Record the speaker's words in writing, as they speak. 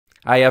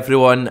Hi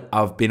everyone,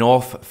 I've been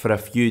off for a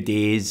few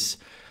days.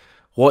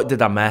 What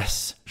did I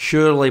miss?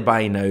 Surely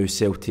by now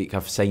Celtic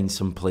have signed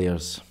some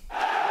players.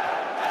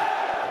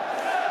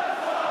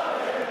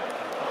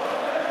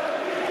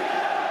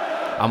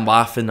 I'm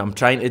laughing, I'm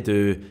trying to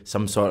do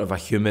some sort of a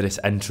humorous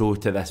intro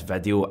to this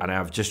video and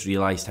I've just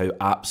realised how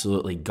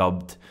absolutely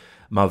gubbed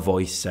my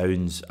voice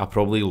sounds. I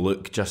probably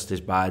look just as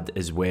bad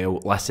as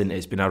well. Listen,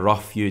 it's been a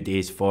rough few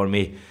days for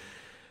me.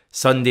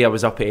 Sunday I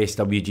was up at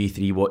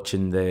SWG3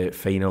 watching the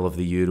final of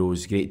the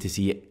Euros. Great to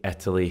see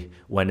Italy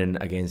winning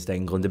against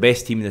England. The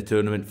best team in the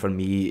tournament for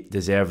me,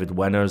 deserved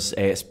winners.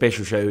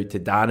 Special shout out to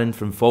Darren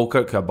from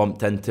Falkirk, who I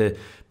bumped into.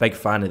 Big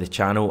fan of the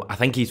channel. I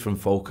think he's from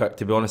Falkirk,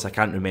 to be honest. I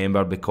can't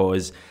remember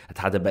because I'd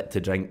had a bit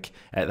to drink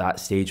at that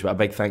stage. But a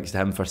big thanks to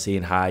him for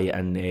saying hi,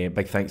 and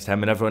big thanks to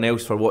him and everyone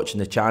else for watching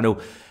the channel.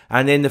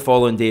 And then the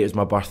following day it was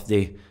my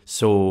birthday.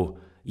 So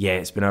yeah,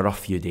 it's been a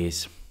rough few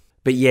days.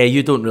 But yeah,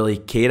 you don't really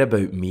care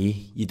about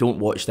me. You don't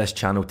watch this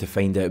channel to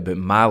find out about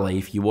my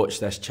life. You watch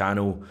this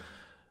channel...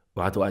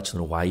 Well, I don't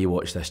actually know why you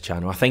watch this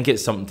channel. I think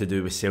it's something to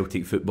do with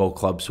Celtic Football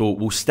Club. So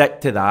we'll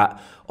stick to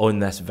that on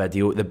this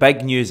video. The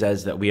big news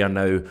is that we are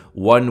now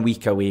 1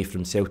 week away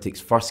from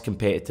Celtic's first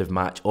competitive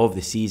match of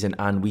the season.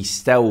 And we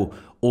still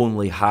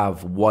only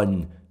have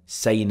one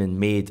signing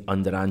made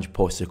under Ange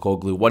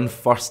Postecoglou. One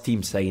first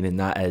team signing,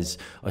 that is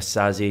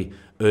Osayi-Samuel.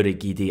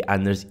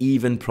 And there's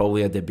even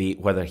probably a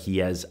debate whether he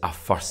is a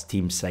first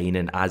team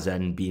signing, as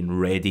in being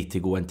ready to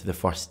go into the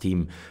first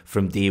team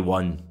from day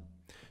one.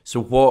 So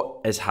what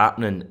is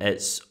happening?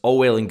 It's all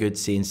well and good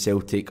saying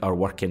Celtic are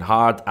working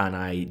hard, and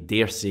I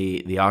dare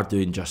say they are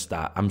doing just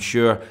that. I'm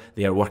sure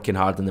they are working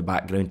hard in the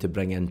background to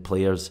bring in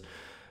players,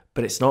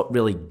 but it's not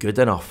really good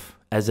enough,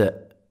 is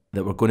it?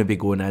 That we're going to be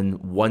going in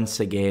once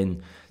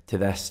again to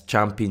this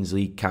Champions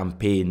League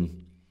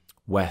campaign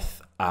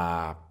with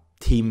a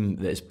team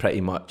that is pretty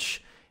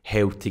much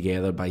held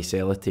together by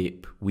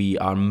sellotape. We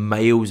are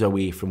miles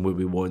away from where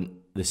we want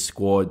the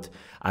squad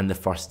and the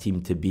first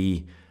team to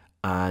be,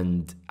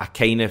 and I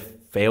kind of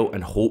felt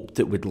and hoped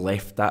it would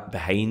left that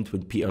behind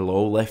when Peter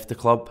Law left the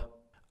club.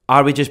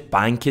 Are we just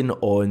banking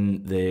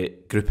on the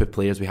group of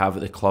players we have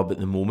at the club at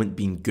the moment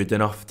being good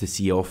enough to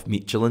see off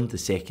Midtjylland, the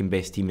second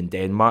best team in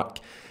Denmark?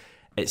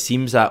 It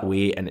seems that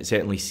way, and it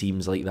certainly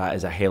seems like that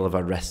is a hell of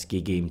a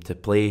risky game to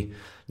play.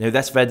 Now,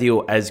 this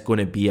video is going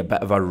to be a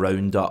bit of a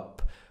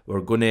roundup.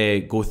 We're going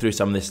to go through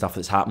some of the stuff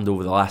that's happened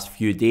over the last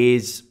few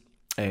days.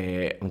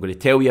 I'm going to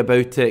tell you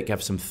about it,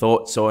 give some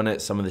thoughts on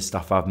it, some of the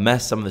stuff I've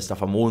missed, some of the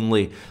stuff I'm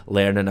only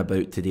learning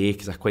about today,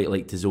 because I quite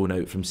like to zone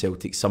out from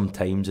Celtic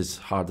sometimes, as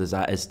hard as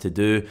that is to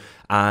do.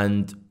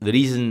 And the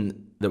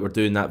reason that we're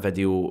doing that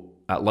video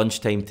at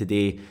lunchtime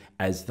today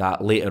is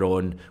that later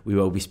on we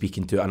will be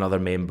speaking to another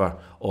member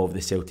of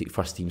the Celtic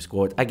first team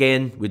squad.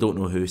 Again, we don't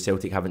know who.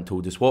 Celtic haven't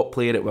told us what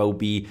player it will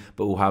be,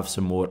 but we'll have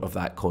some more of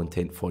that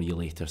content for you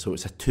later. So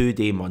it's a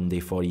 2-day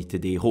Monday for you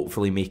today,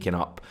 hopefully making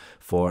up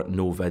for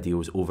no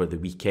videos over the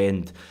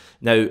weekend.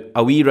 Now,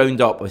 a wee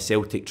roundup of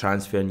Celtic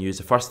transfer news.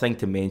 The first thing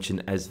to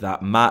mention is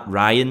that Matt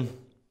Ryan,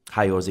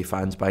 hi Aussie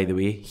fans by the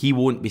way, he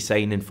won't be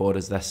signing for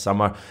us this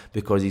summer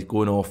because he's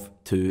going off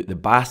to the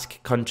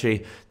Basque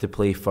country to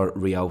play for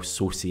Real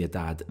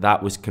Sociedad.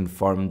 That was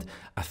confirmed,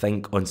 I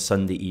think, on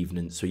Sunday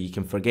evening. So you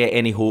can forget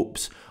any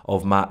hopes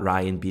of Matt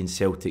Ryan being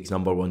Celtic's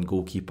 #1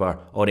 goalkeeper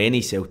or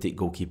any Celtic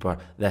goalkeeper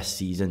this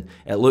season.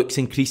 It looks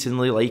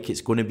increasingly like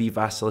it's going to be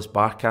Vasilis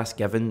Barkas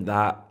given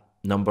that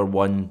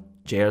 #1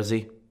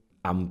 jersey.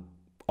 I'm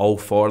all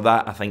for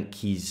that. I think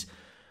he's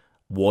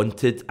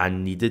wanted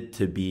and needed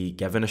to be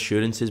given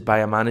assurances by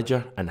a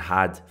manager and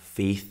had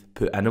faith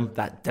put in him.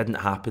 That didn't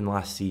happen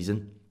last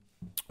season.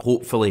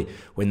 Hopefully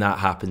when that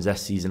happens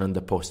this season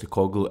under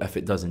Postecoglou, if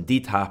it does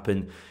indeed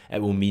happen,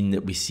 it will mean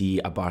that we see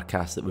a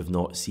Barkas that we've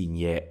not seen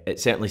yet. It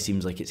certainly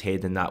seems like it's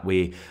heading that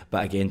way,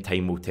 but again,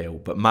 time will tell.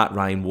 But Matt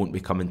Ryan won't be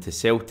coming to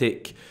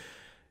Celtic.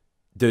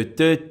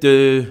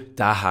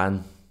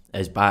 Dahan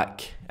is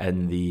back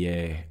in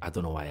the... I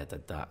don't know why I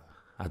did that.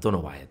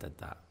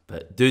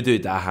 But Dudu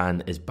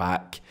Dahan is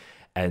back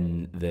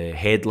in the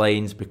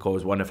headlines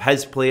because one of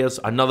his players,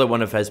 another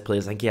one of his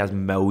players, I think he has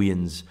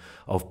millions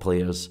of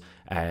players,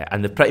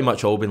 and they've pretty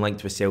much all been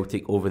linked with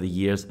Celtic over the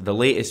years. The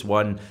latest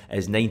one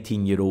is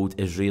 19-year-old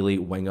Israeli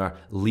winger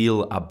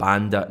Lil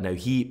Abanda. Now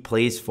he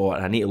plays for,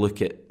 and I need to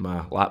look at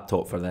my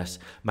laptop for this,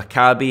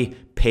 Maccabi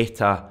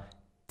Petah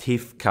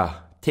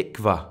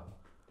Tikva,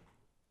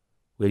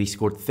 where he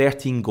scored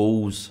 13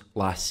 goals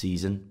last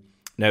season.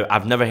 Now,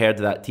 I've never heard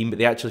of that team, but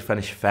they actually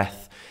finished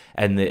 5th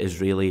in the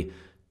Israeli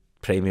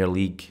Premier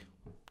League,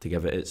 to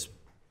give it its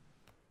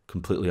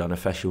completely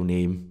unofficial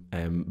name.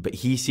 But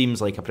he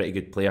seems like a pretty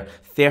good player.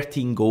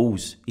 13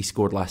 goals he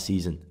scored last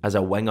season as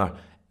a winger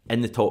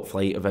in the top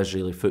flight of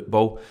Israeli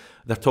football.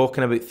 They're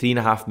talking about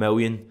 £3.5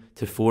 million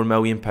to £4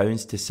 million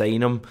to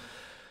sign him.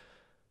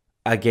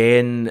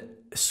 Again,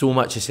 so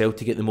much of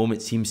Celtic at the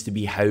moment seems to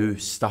be how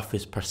stuff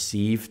is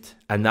perceived,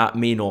 and that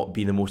may not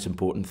be the most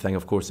important thing.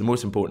 Of course, the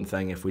most important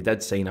thing, if we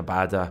did sign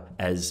Abada,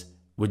 is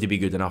would he be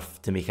good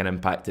enough to make an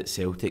impact at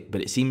Celtic?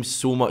 But it seems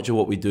so much of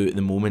what we do at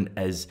the moment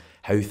is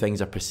how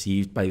things are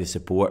perceived by the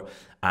support,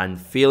 and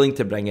failing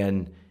to bring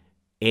in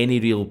any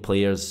real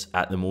players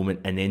at the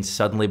moment and then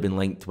suddenly been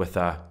linked with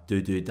a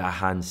Dudu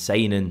Dahan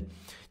signing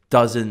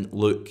doesn't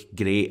look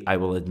great, I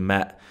will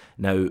admit.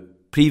 Now,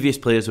 previous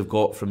players we've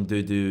got from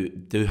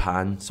Dudu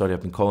Duhan, sorry,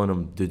 I've been calling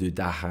him Dudu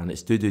Dahan,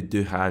 it's Dudu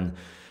Duhan.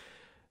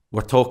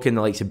 We're talking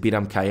the likes of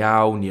Biram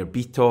Kayal, Nir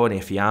Biton,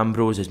 Efi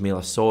Ambrose, Ismail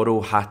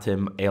Assoro,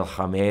 Hatem El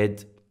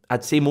Hamed.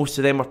 I'd say most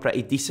of them are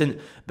pretty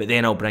decent, but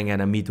then I'll bring in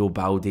Amido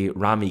Balde,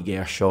 Rami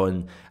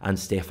Gershon and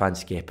Stefan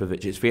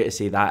Skepovic. It's fair to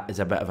say that is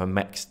a bit of a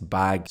mixed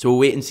bag. So we'll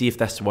wait and see if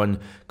this one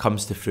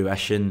comes to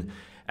fruition.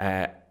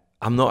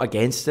 I'm not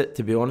against it,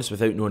 to be honest,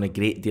 without knowing a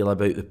great deal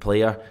about the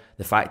player.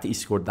 The fact that he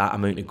scored that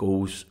amount of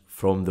goals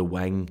from the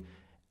wing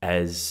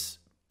is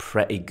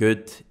pretty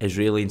good.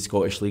 Israeli and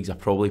Scottish leagues are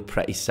probably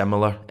pretty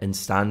similar in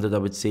standard, I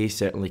would say,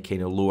 certainly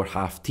kind of lower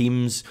half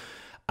teams.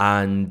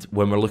 And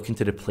when we're looking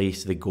to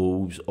replace the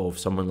goals of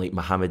someone like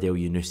Mohamed El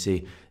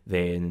Yunusi,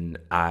 then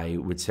I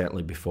would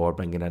certainly be for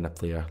bringing in a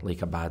player like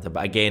Abada.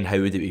 But again, how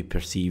would it be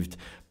perceived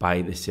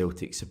by the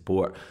Celtic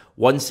support?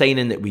 One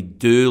signing that we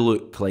do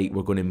look like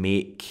we're going to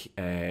make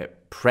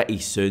pretty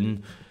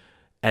soon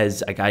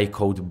is a guy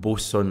called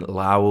Bosun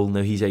Lowell.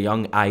 Now, he's a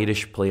young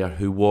Irish player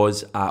who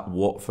was at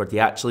Watford. He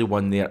actually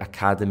won their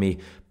Academy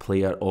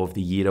Player of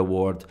the Year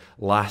award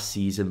last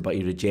season, but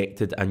he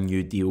rejected a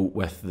new deal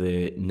with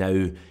the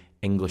now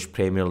English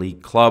Premier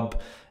League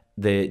club.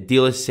 The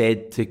deal is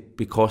said to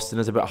be costing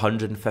us about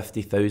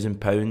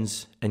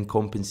 £150,000 in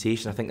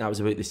compensation. I think that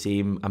was about the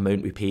same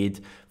amount we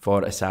paid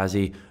for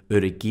Osayi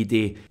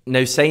Urhoghide.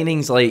 Now,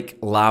 signings like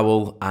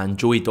Lowell and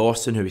Joey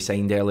Dawson, who we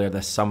signed earlier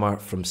this summer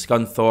from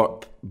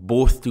Scunthorpe,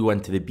 both to go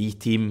into the B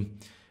team,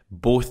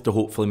 both to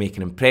hopefully make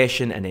an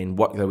impression and then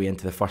work their way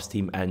into the first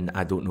team in,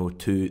 I don't know,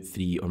 2,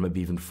 3 or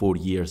maybe even 4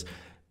 years.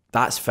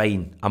 That's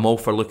fine. I'm all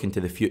for looking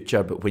to the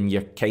future, but when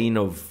you're kind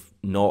of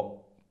not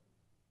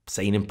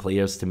signing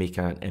players to make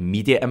an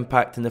immediate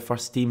impact in the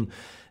first team,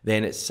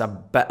 then it's a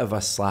bit of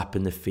a slap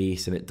in the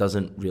face and it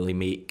doesn't really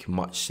make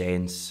much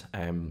sense.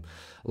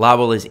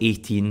 Lowell is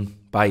 18,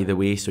 by the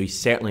way, so he's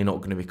certainly not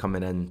going to be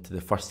coming into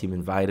the first team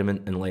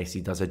environment unless he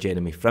does a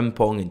Jeremy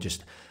Frimpong and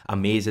just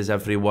amazes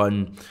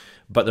everyone.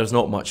 But there's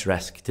not much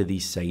risk to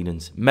these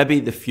signings. Maybe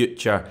the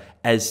future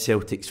is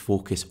Celtic's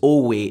focus.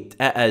 Oh wait,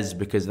 it is,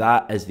 because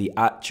that is the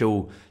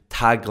actual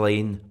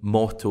tagline,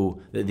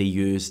 motto that they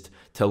used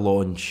to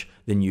launch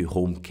the new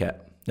home kit.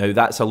 Now,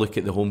 that's a look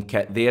at the home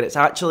kit there. It's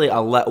actually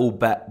a little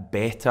bit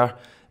better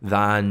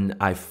than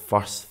I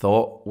first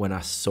thought when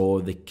I saw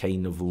the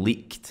kind of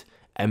leaked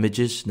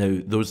images. Now,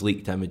 those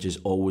leaked images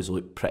always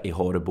look pretty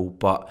horrible,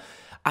 but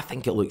I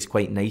think it looks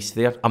quite nice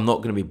there. I'm not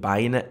going to be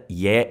buying it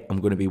yet. I'm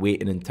going to be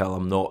waiting until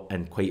I'm not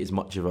in quite as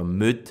much of a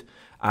mood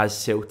as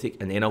Celtic,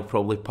 and then I'll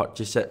probably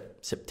purchase it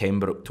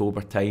September,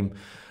 October time.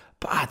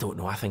 But I don't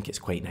know, I think it's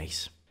quite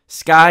nice.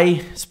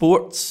 Sky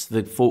Sports,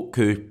 the folk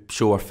who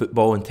show our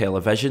football on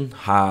television,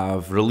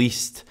 have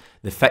released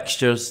the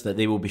fixtures that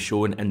they will be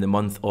showing in the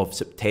month of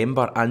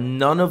September, and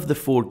none of the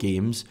 4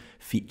 games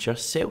feature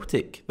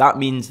Celtic. That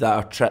means that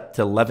our trip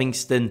to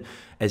Livingston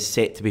is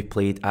set to be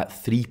played at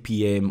 3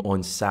 PM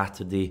on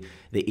Saturday,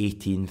 the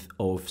 18th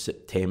of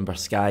September.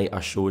 Sky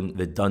are showing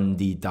the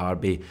Dundee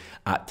derby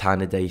at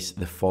Tannadice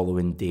the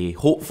following day.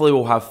 Hopefully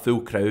we'll have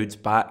full crowds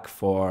back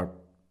for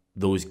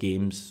those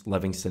games,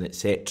 Livingston,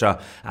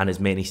 etc., and as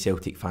many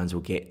Celtic fans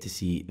will get to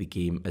see the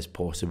game as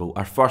possible.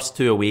 Our first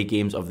 2 away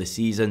games of the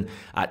season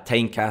at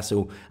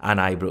Tynecastle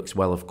and Ibrox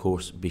will of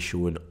course be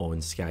shown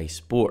on Sky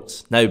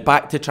Sports. Now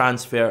back to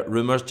transfer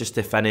rumours, just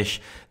to finish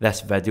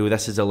this video.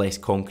 This is the less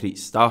concrete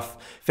stuff.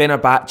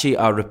 Fenerbahce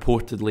are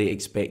reportedly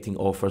expecting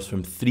offers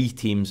from 3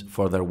 teams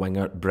for their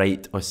winger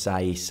Bright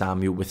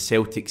Osayi-Samuel, with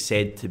Celtic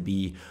said to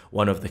be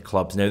one of the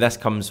clubs. Now this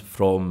comes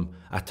from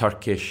a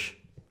Turkish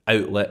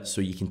outlet,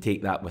 so you can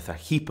take that with a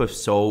heap of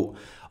salt,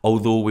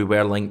 although we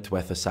were linked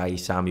with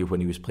Osayi-Samuel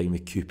when he was playing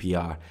with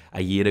QPR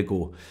a year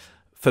ago.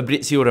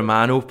 Fabrizio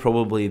Romano,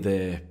 probably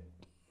the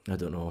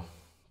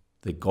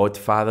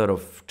godfather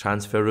of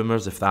transfer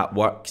rumours, if that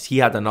works. He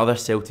had another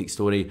Celtic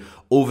story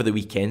over the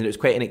weekend, and it was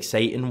quite an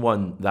exciting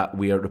one, that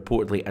we are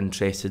reportedly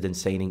interested in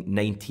signing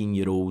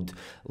 19-year-old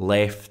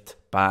left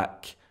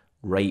back,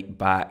 right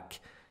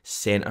back,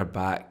 centre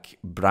back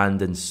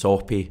Brandon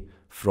Soppy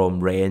from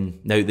Rennes.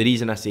 Now, the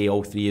reason I say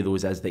all 3 of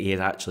those is that he has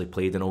actually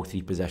played in all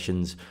 3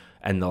 positions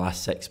in the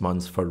last 6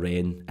 months for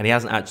Rennes, and he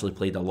hasn't actually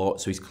played a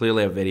lot, so he's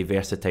clearly a very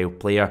versatile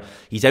player.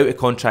 He's out of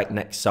contract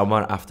next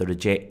summer after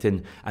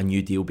rejecting a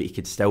new deal, but he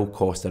could still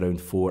cost around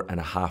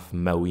 $4.5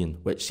 million,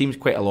 which seems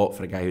quite a lot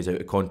for a guy who's out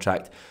of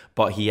contract,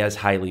 but he is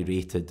highly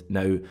rated.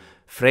 Now,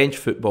 French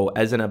football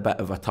is in a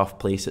bit of a tough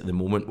place at the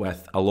moment,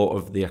 with a lot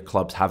of their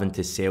clubs having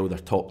to sell their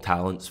top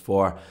talents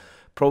for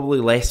probably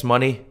less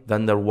money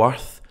than they're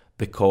worth,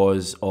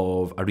 because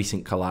of a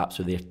recent collapse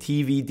with their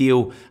TV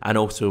deal and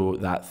also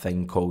that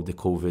thing called the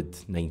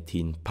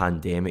COVID-19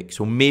 pandemic.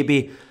 So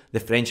maybe the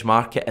French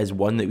market is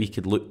one that we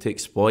could look to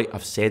exploit.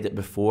 I've said it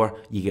before,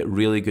 you get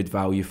really good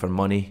value for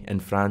money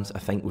in France. I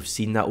think we've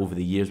seen that over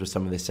the years with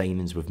some of the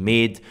signings we've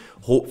made.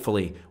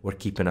 Hopefully, we're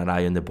keeping an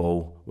eye on the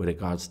ball with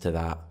regards to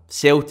that.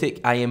 Celtic,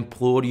 I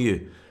implore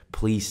you,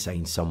 please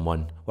sign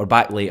someone. We're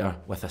back later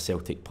with a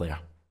Celtic player.